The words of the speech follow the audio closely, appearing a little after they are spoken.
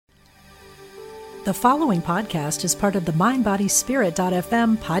The following podcast is part of the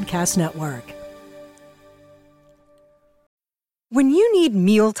MindBodySpirit.fm podcast network. When you need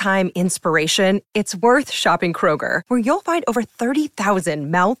mealtime inspiration, it's worth shopping Kroger, where you'll find over 30,000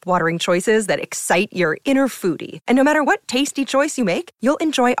 mouth-watering choices that excite your inner foodie. And no matter what tasty choice you make, you'll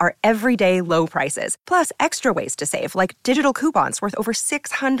enjoy our everyday low prices, plus extra ways to save, like digital coupons worth over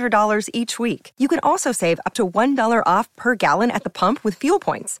 $600 each week. You can also save up to $1 off per gallon at the pump with fuel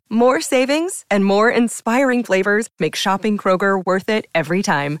points. More savings and more inspiring flavors make shopping Kroger worth it every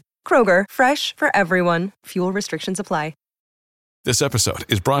time. Kroger, fresh for everyone. Fuel restrictions apply. This episode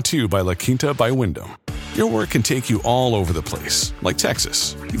is brought to you by La Quinta by Wyndham. Your work can take you all over the place, like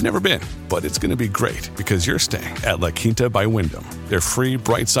Texas. You've never been, but it's going to be great because you're staying at La Quinta by Wyndham. Their free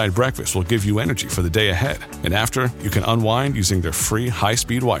Bright Side breakfast will give you energy for the day ahead. And after, you can unwind using their free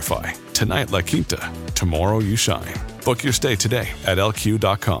high-speed Wi-Fi. Tonight, La Quinta. Tomorrow, you shine. Book your stay today at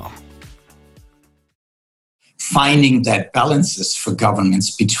lq.com. Finding that balances for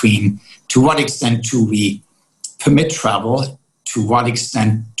governments between to what extent do we permit travel, to what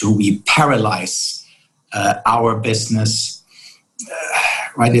extent do we paralyze our business?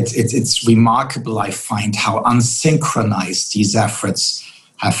 Right? It's remarkable, I find, how unsynchronized these efforts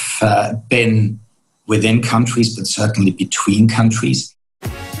have been within countries, but certainly between countries.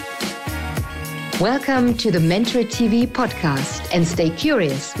 Welcome to the Mentor TV podcast, and stay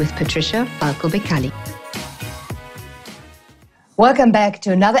curious with Patricia Falco-Beccali. Welcome back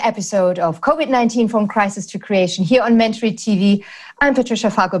to another episode of COVID-19 from Crisis to Creation here on Mentor TV. I'm Patricia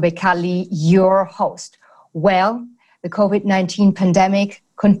Falco-Beccali, your host. Well, the COVID-19 pandemic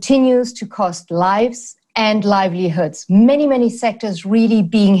continues to cost lives and livelihoods. Many sectors really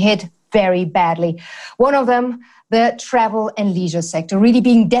being hit very badly. One of them, the travel and leisure sector, really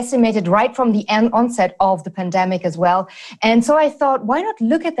being decimated right from the onset of the pandemic as well. And so I thought, why not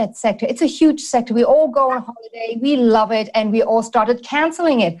look at that sector? It's a huge sector. We all go on holiday, we love it, and we all started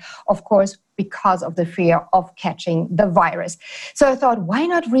canceling it, of course, because of the fear of catching the virus. So I thought, why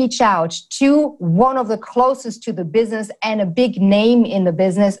not reach out to one of the closest to the business and a big name in the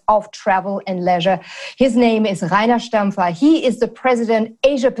business of travel and leisure. His name is Rainer Stampfer. He is the president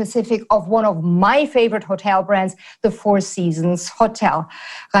Asia Pacific of one of my favorite hotel brands, the Four Seasons Hotel.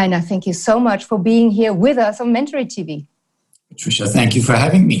 Rainer, thank you so much for being here with us on Mentor TV. Patricia, thank you for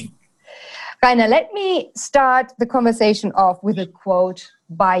having me. Rainer, let me start the conversation off with a quote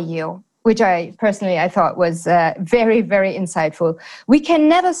by you, which I thought was very insightful. We can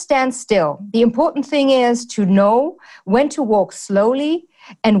never stand still. The important thing is to know when to walk slowly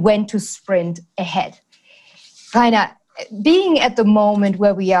and when to sprint ahead. Rainer, being at the moment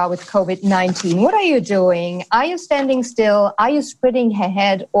where we are with COVID-19, what are you doing? Are you standing still? Are you sprinting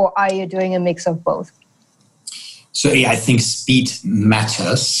ahead? Or are you doing a mix of both? So I think speed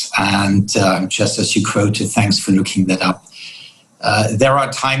matters. And just as you quoted, thanks for looking that up. There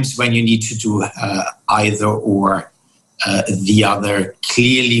are times when you need to do either or the other.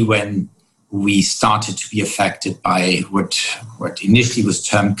 Clearly, when we started to be affected by what initially was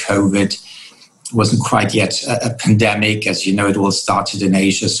termed COVID, wasn't quite yet a pandemic. As you know, it all started in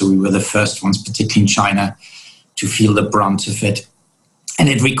Asia, so we were the first ones, particularly in China, to feel the brunt of it. And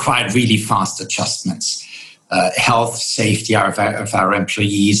it required really fast adjustments. Health, safety of our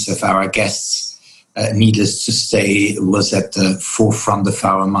employees, of our guests, needless to say, was at the forefront of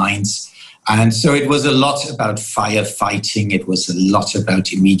our minds. And so it was a lot about firefighting. It was a lot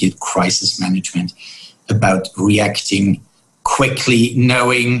about immediate crisis management, about reacting quickly,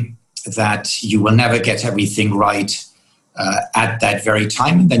 knowing that you will never get everything right at that very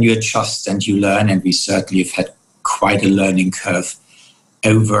time. And then you adjust and you learn. And we certainly have had quite a learning curve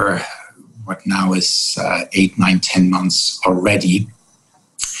over what now is 8, 9, 10 months already.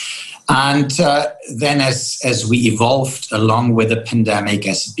 And then as we evolved along with the pandemic,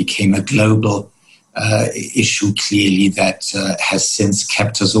 as it became a global issue, clearly that has since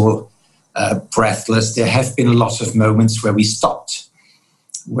kept us all breathless, there have been a lot of moments where we stopped,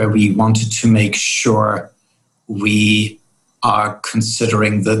 where we wanted to make sure we are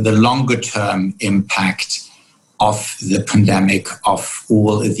considering the longer term impact of the pandemic, of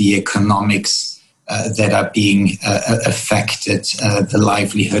all the economics that are being affected, the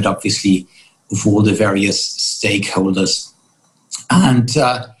livelihood, obviously, of all the various stakeholders. And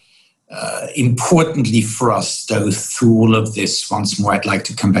importantly for us, though, through all of this, once more, I'd like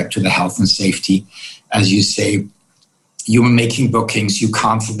to come back to the health and safety. As you say, you were making bookings, you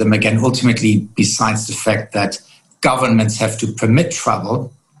cancel them again. Ultimately, besides the fact that governments have to permit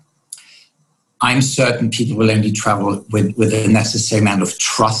travel, I'm certain people will only travel with a necessary amount of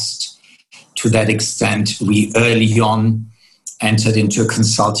trust. To that extent, we early on entered into a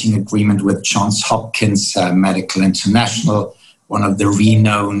consulting agreement with Johns Hopkins Medical International, one of the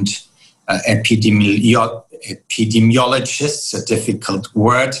renowned epidemiologists, a difficult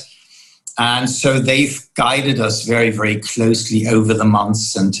word. And so they've guided us very, very closely over the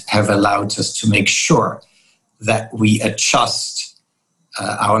months and have allowed us to make sure that we adjust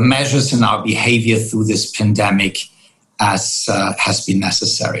our measures and our behavior through this pandemic as has been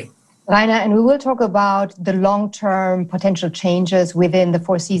necessary. Rainer, and we will talk about the long-term potential changes within the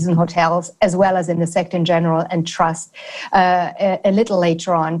Four Seasons hotels, as well as in the sector in general and trust a little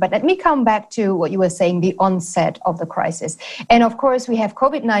later on. But let me come back to what you were saying, the onset of the crisis. And of course, we have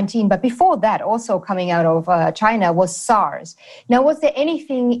COVID-19, but before that, also coming out of China, was SARS. Now, was there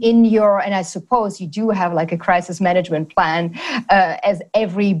anything in your, and I suppose you do have like a crisis management plan, as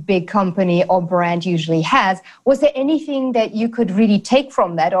every big company or brand usually has, was there anything that you could really take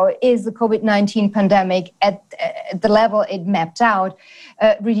from that, or is the COVID-19 pandemic at the level it mapped out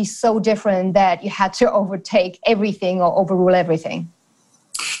really so different that you had to overtake everything or overrule everything?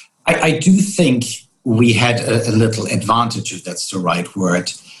 I do think we had a little advantage, if that's the right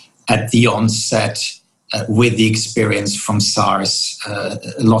word, at the onset with the experience from SARS. A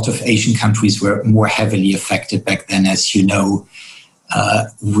lot of Asian countries were more heavily affected back then, as you know.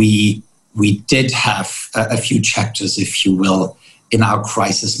 We did have a few chapters, if you will, in our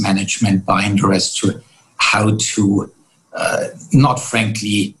crisis management binder as to how to not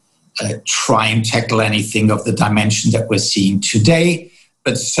frankly try and tackle anything of the dimension that we're seeing today,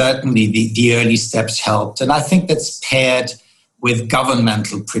 but certainly the early steps helped. And I think that's paired with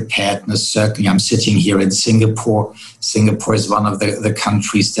governmental preparedness. Certainly, I'm sitting here in Singapore. Singapore is one of the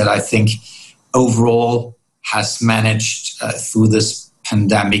countries that I think overall has managed through this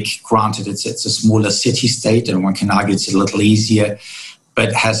pandemic. Granted, it's a smaller city-state, and one can argue it's a little easier,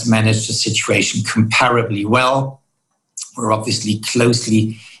 but has managed the situation comparably well. We're obviously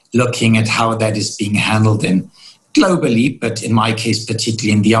closely looking at how that is being handled globally, but in my case,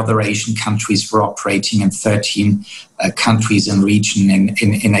 particularly in the other Asian countries. We're operating in 13 countries and region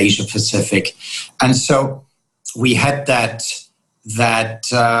in Asia Pacific. And so we had that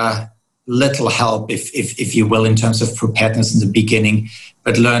little help, if you will, in terms of preparedness in the beginning,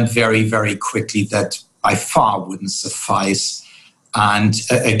 but learned very, very quickly that by far wouldn't suffice, and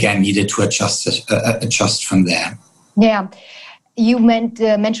again needed to adjust from there. Yeah. You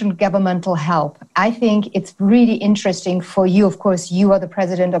mentioned governmental help. I think it's really interesting for you. Of course, you are the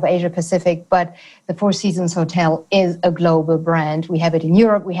president of Asia Pacific, but the Four Seasons Hotel is a global brand. We have it in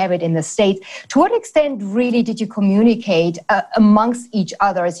Europe, we have it in the States. To what extent really did you communicate amongst each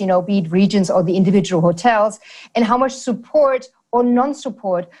other, be it regions or the individual hotels, and how much support or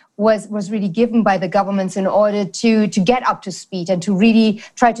non-support was really given by the governments in order to get up to speed and to really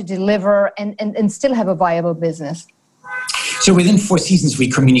try to deliver and still have a viable business? So within Four Seasons, we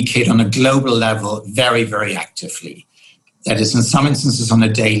communicate on a global level very, very actively. That is, in some instances on a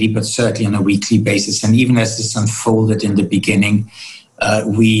daily, but certainly on a weekly basis. And even as this unfolded in the beginning,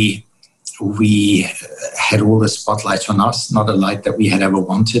 we had all the spotlight on us, not a light that we had ever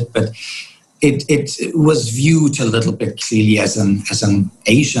wanted, but it was viewed a little bit clearly as an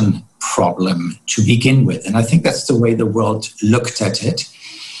Asian problem to begin with. And I think that's the way the world looked at it.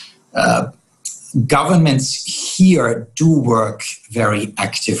 Governments here do work very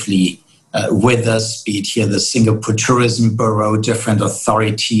actively with us, be it here the Singapore Tourism Bureau, different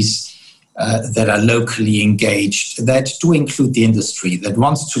authorities that are locally engaged, that do include the industry, that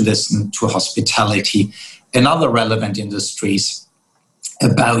wants to listen to hospitality and other relevant industries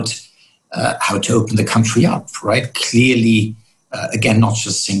about how to open the country up, right? Clearly, again, not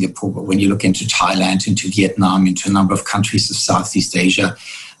just Singapore, but when you look into Thailand, into Vietnam, into a number of countries of Southeast Asia,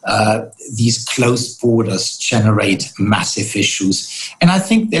 these closed borders generate massive issues. And I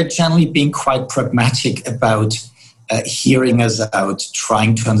think they're generally being quite pragmatic about hearing us out,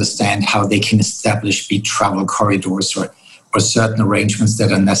 trying to understand how they can establish travel corridors or certain arrangements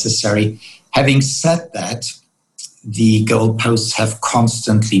that are necessary. Having said that, the goalposts have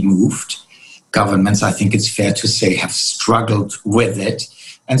constantly moved. Governments, I think it's fair to say, have struggled with it.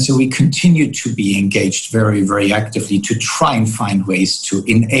 And so we continue to be engaged very, very actively to try and find ways to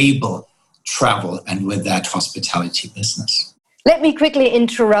enable travel and with that hospitality business. Let me quickly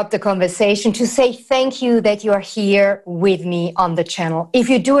interrupt the conversation to say thank you that you are here with me on the channel. If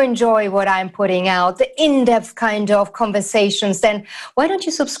you do enjoy what I'm putting out, the in-depth kind of conversations, then why don't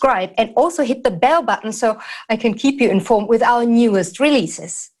you subscribe and also hit the bell button so I can keep you informed with our newest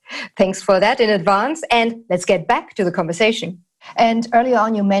releases. Thanks for that in advance, and let's get back to the conversation. And earlier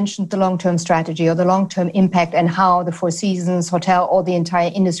on, you mentioned the long-term strategy or the long-term impact and how the Four Seasons Hotel or the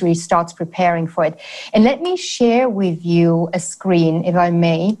entire industry starts preparing for it. And let me share with you a screen, if I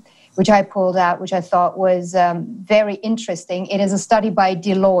may, which I pulled out, which I thought was very interesting. It is a study by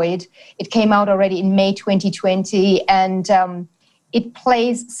Deloitte. It came out already in May 2020, and it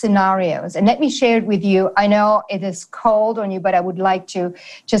plays scenarios. And let me share it with you. I know it is cold on you, but I would like to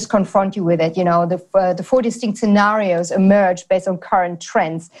just confront you with it. You know, the four distinct scenarios emerge based on current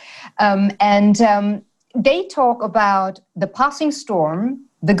trends. They talk about the passing storm,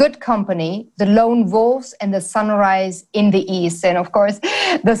 the good company, the lone wolves, and the sunrise in the east. And of course,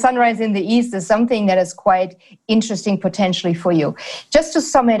 the sunrise in the east is something that is quite interesting potentially for you. Just to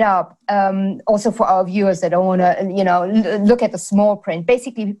sum it up, also for our viewers that don't want to, look at the small print.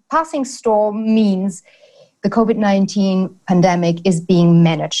 Basically, passing storm means the COVID-19 pandemic is being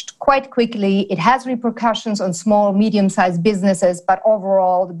managed quite quickly. It has repercussions on small, medium-sized businesses, but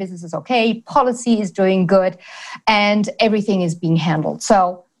overall, the business is okay. Policy is doing good, and everything is being handled.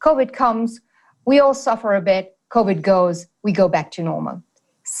 So COVID comes, we all suffer a bit. COVID goes, we go back to normal.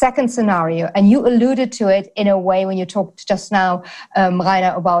 Second scenario, and you alluded to it in a way when you talked just now,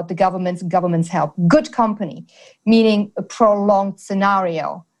 Rainer, about the government's help. Good company, meaning a prolonged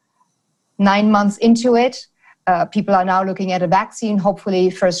scenario. 9 months into it, people are now looking at a vaccine, hopefully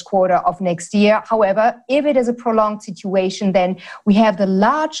first quarter of next year. However, if it is a prolonged situation, then we have the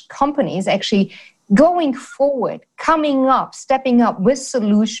large companies actually going forward, coming up, stepping up with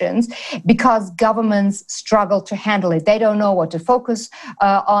solutions because governments struggle to handle it. They don't know what to focus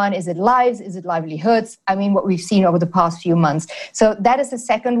on. Is it lives? Is it livelihoods? I mean, what we've seen over the past few months. So that is the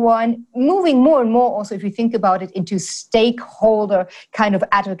second one. Moving more and more also, if you think about it, into stakeholder kind of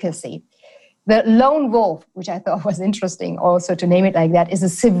advocacy. The lone wolf, which I thought was interesting also to name it like that, is a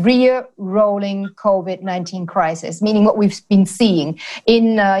severe rolling COVID-19 crisis, meaning what we've been seeing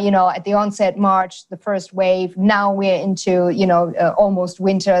in, at the onset March, the first wave. Now we're into, almost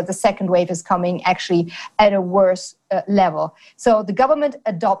winter. The second wave is coming actually at a worse level. So the government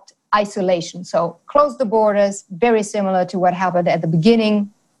adopt isolation. So close the borders, very similar to what happened at the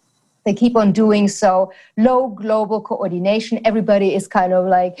beginning. They keep on doing so. Low global coordination. Everybody is kind of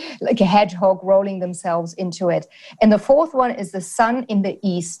like a hedgehog rolling themselves into it. And the fourth one is the sun in the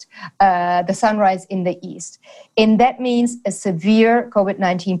east, the sunrise in the east. And that means a severe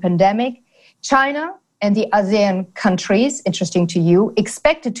COVID-19 pandemic. China and the ASEAN countries, interesting to you,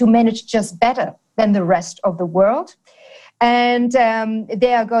 expected to manage just better than the rest of the world. And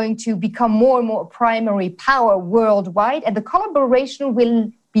they are going to become more and more a primary power worldwide. And the collaboration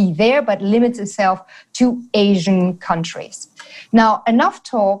will be there, but limits itself to Asian countries. Now, enough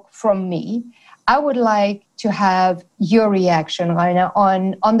talk from me. I would like to have your reaction, Rainer,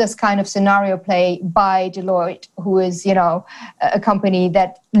 on this kind of scenario play by Deloitte, who is, a company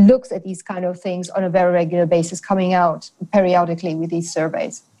that looks at these kind of things on a very regular basis, coming out periodically with these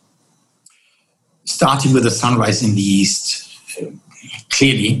surveys. Starting with the sunrise in the east,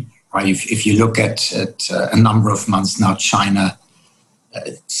 clearly, right, if you look at a number of months now, China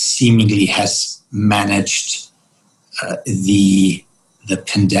seemingly has managed the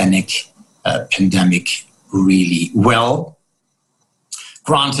pandemic really well.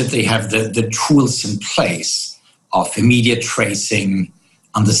 Granted, they have the tools in place of immediate tracing,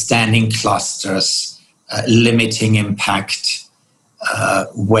 understanding clusters, limiting impact,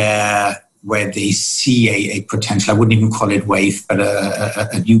 where they see a potential, I wouldn't even call it wave, but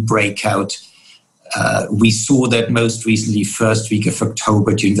a new breakout. We saw that most recently, first week of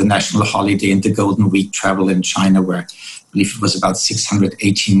October, during the national holiday and the Golden Week travel in China, where I believe it was about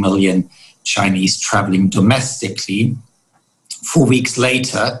 680 million Chinese traveling domestically. 4 weeks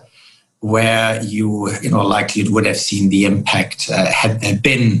later, where you likely would have seen the impact had there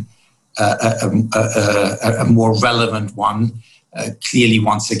been a more relevant one. Clearly,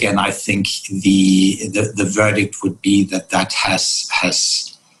 once again, I think the verdict would be that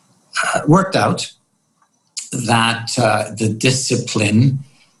has worked out. That the discipline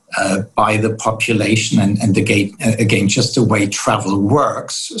by the population and again, just the way travel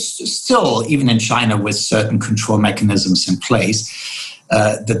works, still, even in China with certain control mechanisms in place,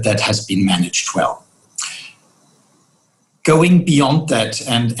 that has been managed well. Going beyond that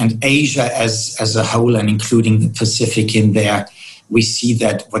and Asia as a whole and including the Pacific in there, we see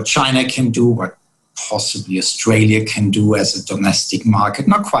that what China can do, what possibly Australia can do as a domestic market,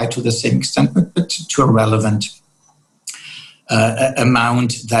 not quite to the same extent, but to a relevant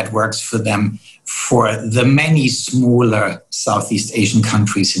amount that works for them. For the many smaller Southeast Asian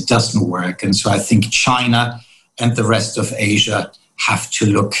countries, it doesn't work. And so I think China and the rest of Asia have to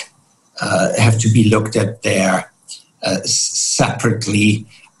be looked at their separately.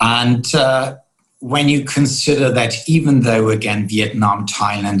 And when you consider that even though, again, Vietnam,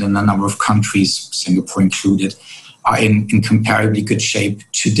 Thailand, and a number of countries, Singapore included, are in comparably good shape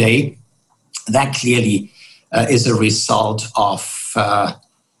today, that clearly is a result of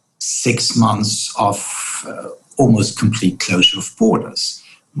 6 months of almost complete closure of borders.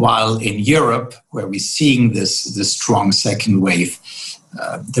 While in Europe, where we're seeing this strong second wave,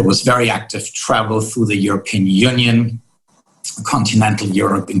 there was very active travel through the European Union, continental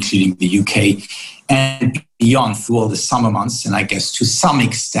Europe, including the UK, and beyond through all the summer months. And I guess to some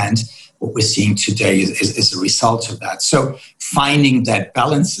extent, what we're seeing today is a result of that. So finding that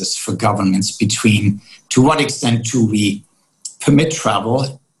balances for governments between to what extent do we permit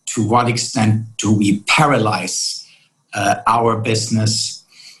travel, to what extent do we paralyze our business,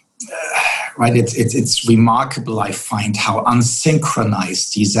 right? It's remarkable, I find, how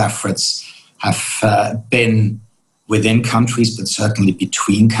unsynchronized these efforts have been within countries, but certainly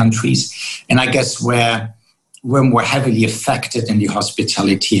between countries. And I guess where we're more heavily affected in the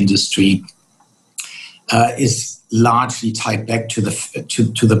hospitality industry is largely tied back to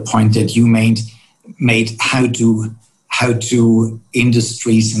the point that you made. How do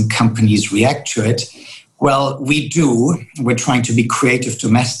industries and companies react to it? Well, we do. We're trying to be creative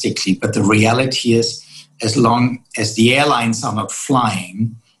domestically, but the reality is, as long as the airlines are not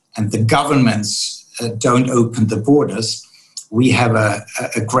flying and the governments don't open the borders, we have a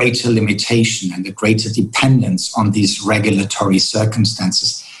greater limitation and a greater dependence on these regulatory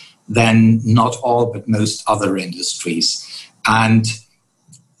circumstances than not all, but most other industries. And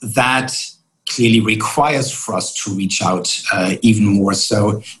that clearly requires for us to reach out even more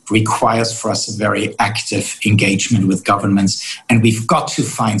so. It requires for us a very active engagement with governments. And we've got to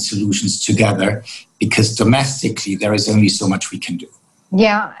find solutions together, because domestically there is only so much we can do.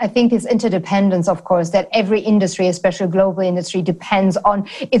 Yeah, I think this interdependence, of course, that every industry, especially global industry, depends on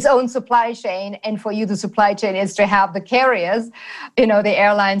its own supply chain. And for you, the supply chain is to have the carriers, the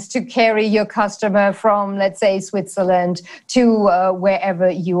airlines, to carry your customer from, let's say, Switzerland to wherever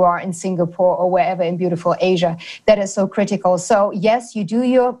you are in Singapore or wherever in beautiful Asia. That is so critical. So yes, you do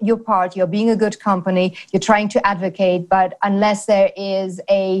your part. You're being a good company. You're trying to advocate. But unless there is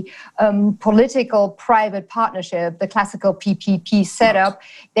a political private partnership, the classical PPP setup,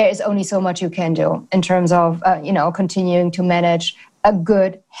 there is only so much you can do in terms of, continuing to manage a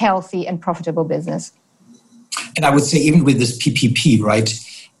good, healthy, and profitable business. And I would say even with this PPP, right,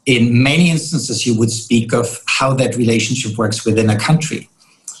 in many instances, you would speak of how that relationship works within a country.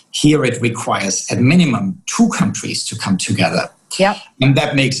 Here it requires at minimum 2 countries to come together. Yeah. And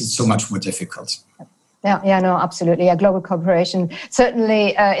that makes it so much more difficult. Yeah, no, absolutely. Yeah, global cooperation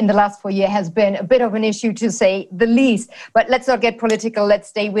certainly in the last 4 years has been a bit of an issue, to say the least. But let's not get political. Let's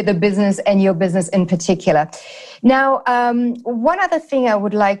stay with the business and your business in particular. Now, one other thing I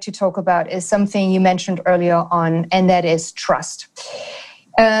would like to talk about is something you mentioned earlier on, and that is trust.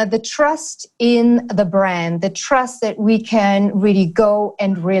 The trust in the brand, the trust that we can really go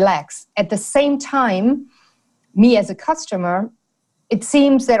and relax. At the same time, me as a customer, it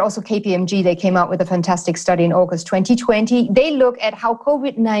seems that also KPMG, they came out with a fantastic study in August 2020. They look at how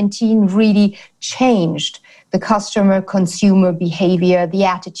COVID-19 really changed the customer-consumer behavior, the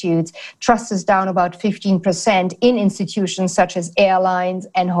attitudes. Trust is down about 15% in institutions such as airlines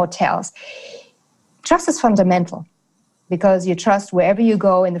and hotels. Trust is fundamental, because you trust wherever you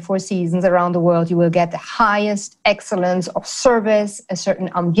go in the 4 seasons around the world, you will get the highest excellence of service, a certain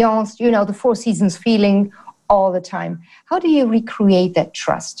ambiance, the 4 seasons feeling all the time. How do you recreate that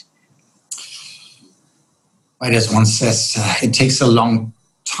trust? Right, as one says, it takes a long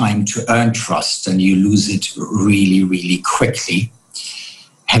time to earn trust, and you lose it really, really quickly.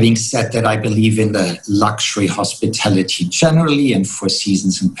 Having said that, I believe in the luxury hospitality generally, and 4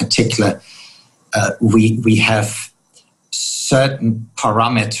 seasons in particular. We have certain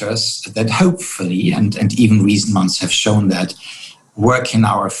parameters that hopefully, and even recent months have shown that, work in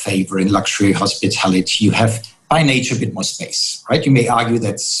our favor in luxury hospitality. You have, by nature, a bit more space, right? You may argue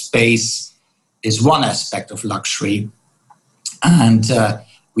that space is one aspect of luxury. And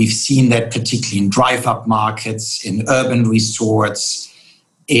we've seen that particularly in drive-up markets, in urban resorts,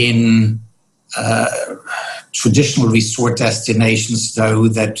 in traditional resort destinations, though,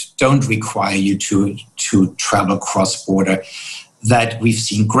 that don't require you to travel cross-border, that we've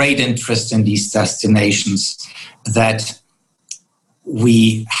seen great interest in these destinations, that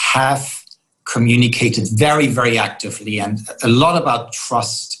we have communicated very, very actively. And a lot about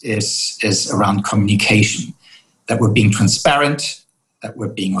trust is around communication, that we're being transparent, that we're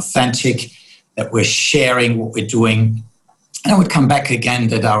being authentic, that we're sharing what we're doing. And I would come back again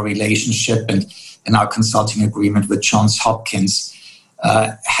that our relationship, and in our consulting agreement with Johns Hopkins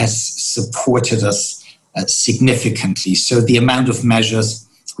has supported us significantly. So the amount of measures,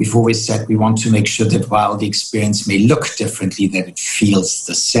 we've always said we want to make sure that while the experience may look differently, that it feels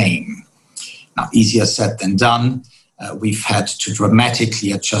the same. Now, easier said than done. We've had to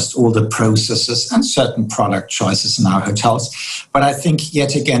dramatically adjust all the processes and certain product choices in our hotels. But I think,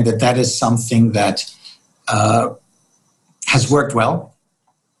 yet again, that is something that has worked well,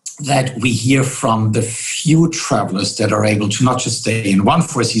 that we hear from the few travelers that are able to not just stay in one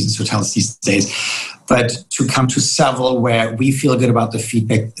Four Seasons hotel these days, but to come to several where we feel good about the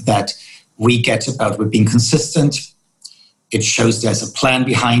feedback that we get about we're being consistent. It shows there's a plan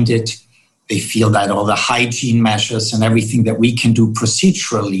behind it. They feel that all the hygiene measures and everything that we can do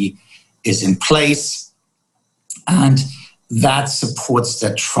procedurally is in place. And that supports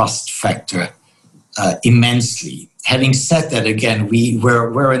that trust factor immensely. Having said that, again,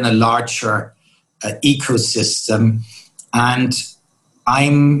 we're in a larger ecosystem, and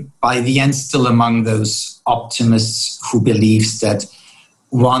I'm, by the end, still among those optimists who believes that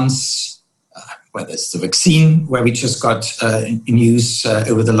once whether it's the vaccine, where we just got news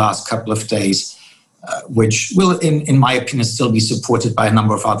over the last couple of days, which will, in my opinion, still be supported by a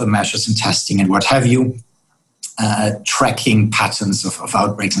number of other measures and testing and what have you, tracking patterns of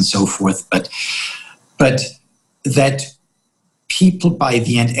outbreaks and so forth. But that people by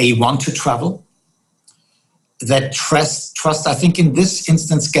the end, want to travel. That trust, I think in this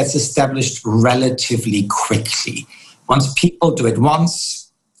instance, gets established relatively quickly. Once people do it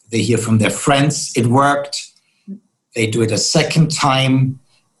once, they hear from their friends, it worked. They do it a second time,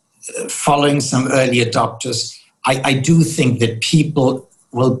 following some early adopters. I do think that people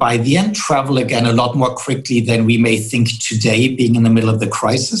will by the end travel again a lot more quickly than we may think today, being in the middle of the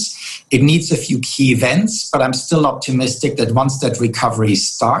crisis. It needs a few key events, but I'm still optimistic that once that recovery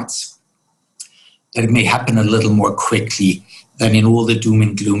starts, that it may happen a little more quickly than in all the doom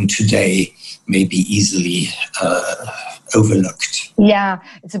and gloom today may be easily overlooked. Yeah,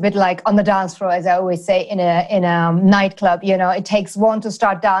 it's a bit like on the dance floor, as I always say, in a nightclub. It takes one to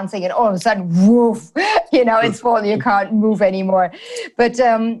start dancing, and all of a sudden, woof! It's full. You can't move anymore. But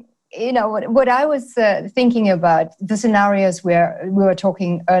what I was thinking about the scenarios where we were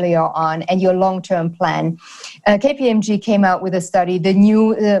talking earlier on, and your long-term plan. KPMG came out with a study, the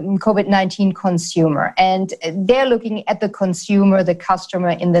new COVID-19 consumer, and they're looking at the consumer, the customer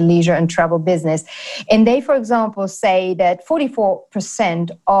in the leisure and travel business. And they, for example, say that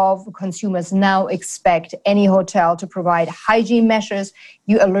 44% of consumers now expect any hotel to provide hygiene measures.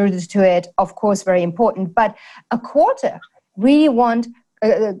 You alluded to it, of course, very important, but a quarter really want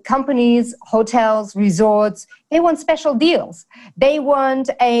companies, hotels, resorts, they want special deals. They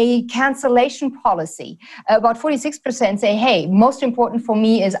want a cancellation policy. About 46% say, hey, most important for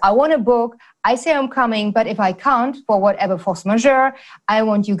me is I want to book, I say I'm coming, but if I can't, for whatever force majeure, I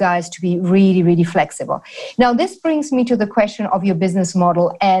want you guys to be really, really flexible. Now, this brings me to the question of your business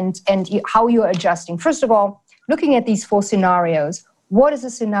model and how you're adjusting. First of all, looking at these four scenarios, what is a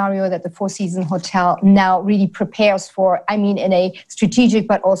scenario that the Four Seasons Hotel now really prepares for? I mean, in a strategic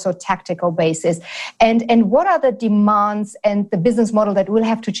but also tactical basis. And what are the demands and the business model that will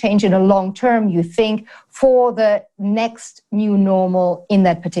have to change in the long term, you think, for the next new normal in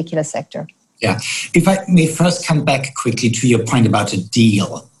that particular sector? Yeah. If I may first come back quickly to your point about a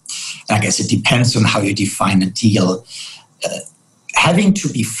deal. I guess it depends on how you define a deal. Having to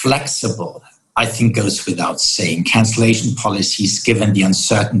be flexible, I think, goes without saying. Cancellation policies, given the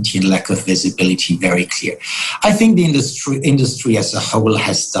uncertainty and lack of visibility, very clear. I think the industry as a whole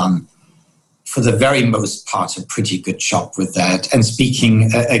has done, for the very most part, a pretty good job with that. And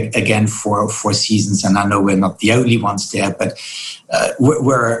speaking again for Four Seasons, and I know we're not the only ones there, but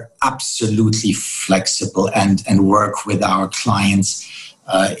we're absolutely flexible and work with our clients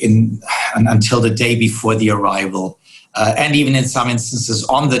until the day before the arrival. And even in some instances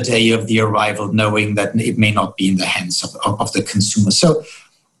on the day of the arrival, knowing that it may not be in the hands of the consumer. So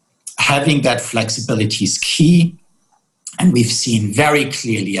having that flexibility is key. And we've seen very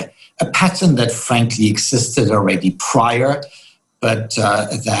clearly a pattern that frankly existed already prior, but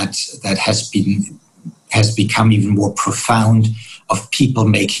that has become even more profound, of people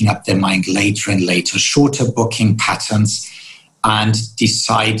making up their mind later and later, shorter booking patterns, and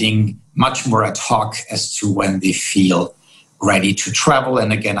deciding much more ad hoc as to when they feel ready to travel.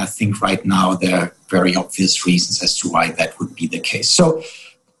 And again, I think right now there are very obvious reasons as to why that would be the case. So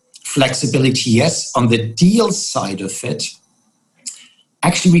flexibility, yes. On the deal side of it,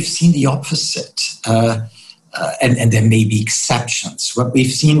 actually we've seen the opposite. And there may be exceptions. What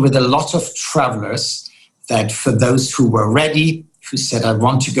we've seen with a lot of travelers, that for those who were ready, who said, I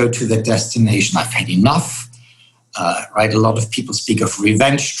want to go to the destination. I've had enough. Right? A lot of people speak of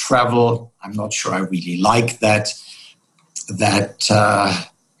revenge travel. I'm not sure I really like that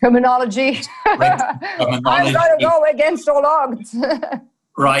terminology. I'm going to go against all odds.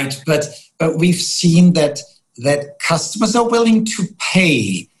 Right, but we've seen that customers are willing to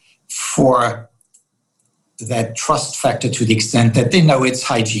pay for that trust factor to the extent that they know it's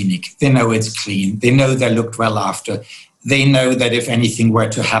hygienic, they know it's clean, they know they're looked well after, they know that if anything were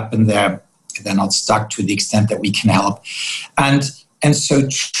to happen there, they're not stuck to the extent that we can help. And so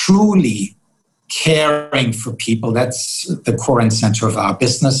truly caring for people, that's the core and center of our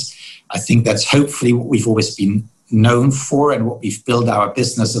business. I think that's hopefully what we've always been known for and what we've built our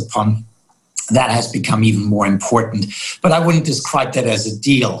business upon. That has become even more important. But I wouldn't describe that as a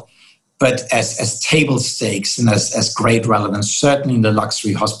deal, but as table stakes and as great relevance, certainly in the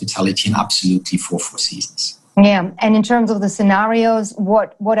luxury hospitality and absolutely for Four Seasons. Yeah, and in terms of the scenarios,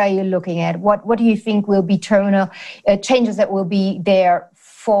 what are you looking at? What do you think will be terminal changes that will be there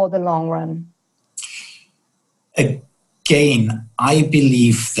for the long run? Again, I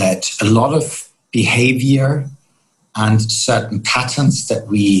believe that a lot of behavior and certain patterns that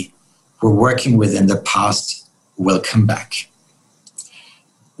we were working with in the past will come back.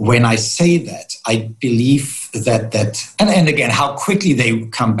 When I say that, I believe that and again, how quickly they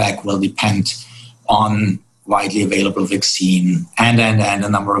come back will depend on widely available vaccine and a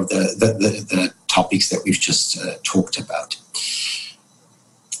number of the topics that we've just talked about.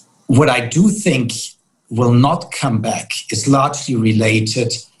 What I do think will not come back is largely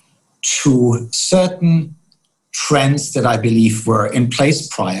related to certain trends that I believe were in place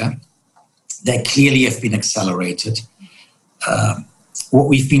prior that clearly have been accelerated. What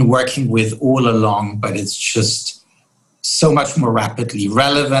we've been working with all along, but it's just so much more rapidly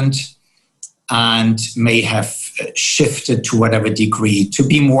relevant and may have shifted to whatever degree to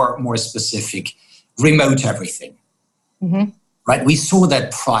be more specific. Remote everything, right? We saw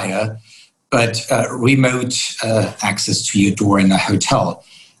that prior, but remote access to your door in a hotel,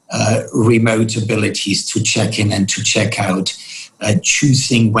 remote abilities to check in and to check out,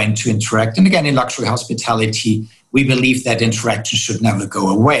 choosing when to interact. And again, in luxury hospitality, we believe that interaction should never go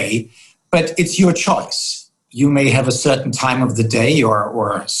away, but it's your choice. You may have a certain time of the day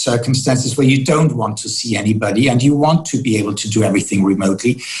or circumstances where you don't want to see anybody and you want to be able to do everything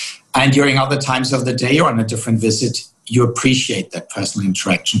remotely. And during other times of the day or on a different visit, you appreciate that personal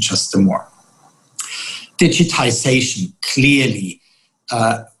interaction just the more. Digitization clearly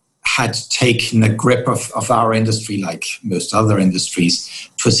had taken a grip of our industry, like most other industries,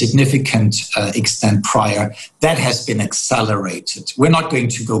 to a significant extent prior. That has been accelerated. We're not going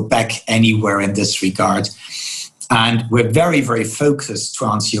to go back anywhere in this regard. And we're very, very focused, to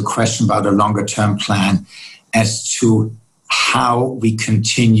answer your question about a longer-term plan, as to how we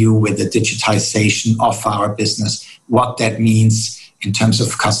continue with the digitization of our business, what that means in terms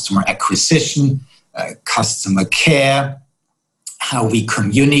of customer acquisition, customer care, how we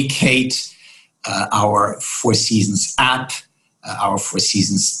communicate, our Four Seasons app, our Four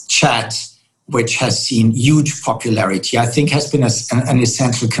Seasons chat, which has seen huge popularity, I think has been an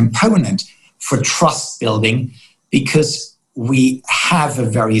essential component for trust building, because we have a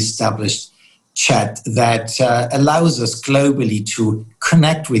very established chat that allows us globally to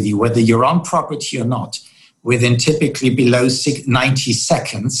connect with you, whether you're on property or not, within typically below 90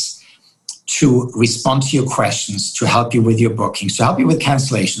 seconds, to respond to your questions, to help you with your bookings, to help you with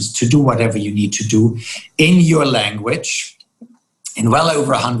cancellations, to do whatever you need to do in your language, in well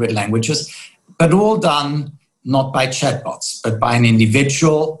over 100 languages, but all done not by chatbots, but by an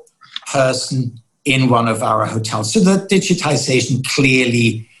individual person in one of our hotels. So the digitization,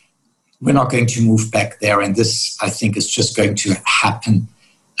 clearly, we're not going to move back there. And this, I think, is just going to happen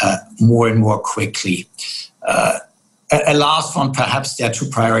more and more quickly. A last one, perhaps there to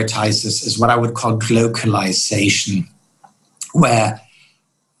prioritize this, is what I would call glocalization, where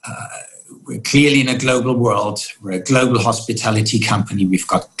we're clearly in a global world. We're a global hospitality company. We've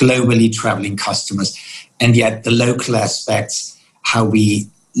got globally traveling customers. And yet the local aspects, how we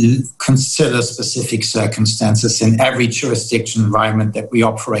consider specific circumstances in every jurisdiction environment that we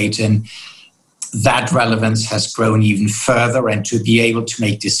operate in, that relevance has grown even further. And to be able to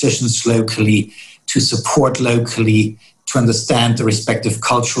make decisions locally, to support locally, to understand the respective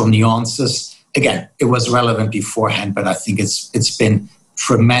cultural nuances. Again, it was relevant beforehand, but I think it's been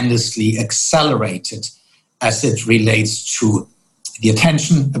tremendously accelerated as it relates to the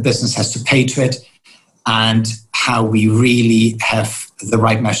attention a business has to pay to it and how we really have the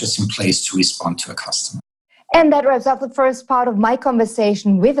right measures in place to respond to a customer. And that wraps up the first part of my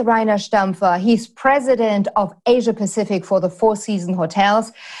conversation with Rainer Stampfer. He's president of Asia Pacific for the Four Seasons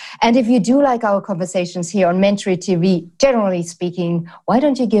Hotels. And if you do like our conversations here on Mentory TV, generally speaking, why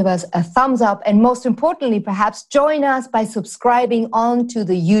don't you give us a thumbs up? And most importantly, perhaps join us by subscribing onto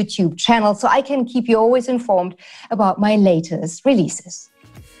the YouTube channel so I can keep you always informed about my latest releases.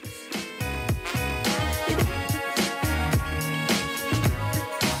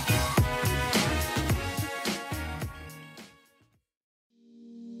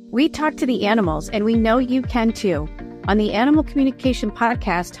 We talk to the animals, and we know you can too. On the Animal Communication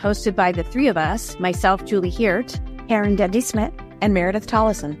Podcast, hosted by the three of us, myself, Julie Hiert, Karen Dudley-Smith, and Meredith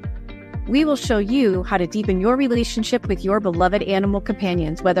Tollison. We will show you how to deepen your relationship with your beloved animal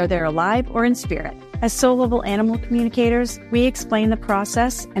companions, whether they're alive or in spirit. As soul-level animal communicators, we explain the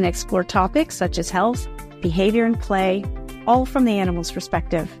process and explore topics such as health, behavior, and play, all from the animal's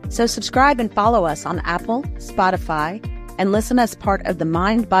perspective. So subscribe and follow us on Apple, Spotify, and listen as part of the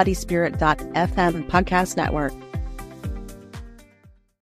mindbodyspirit.fm podcast network.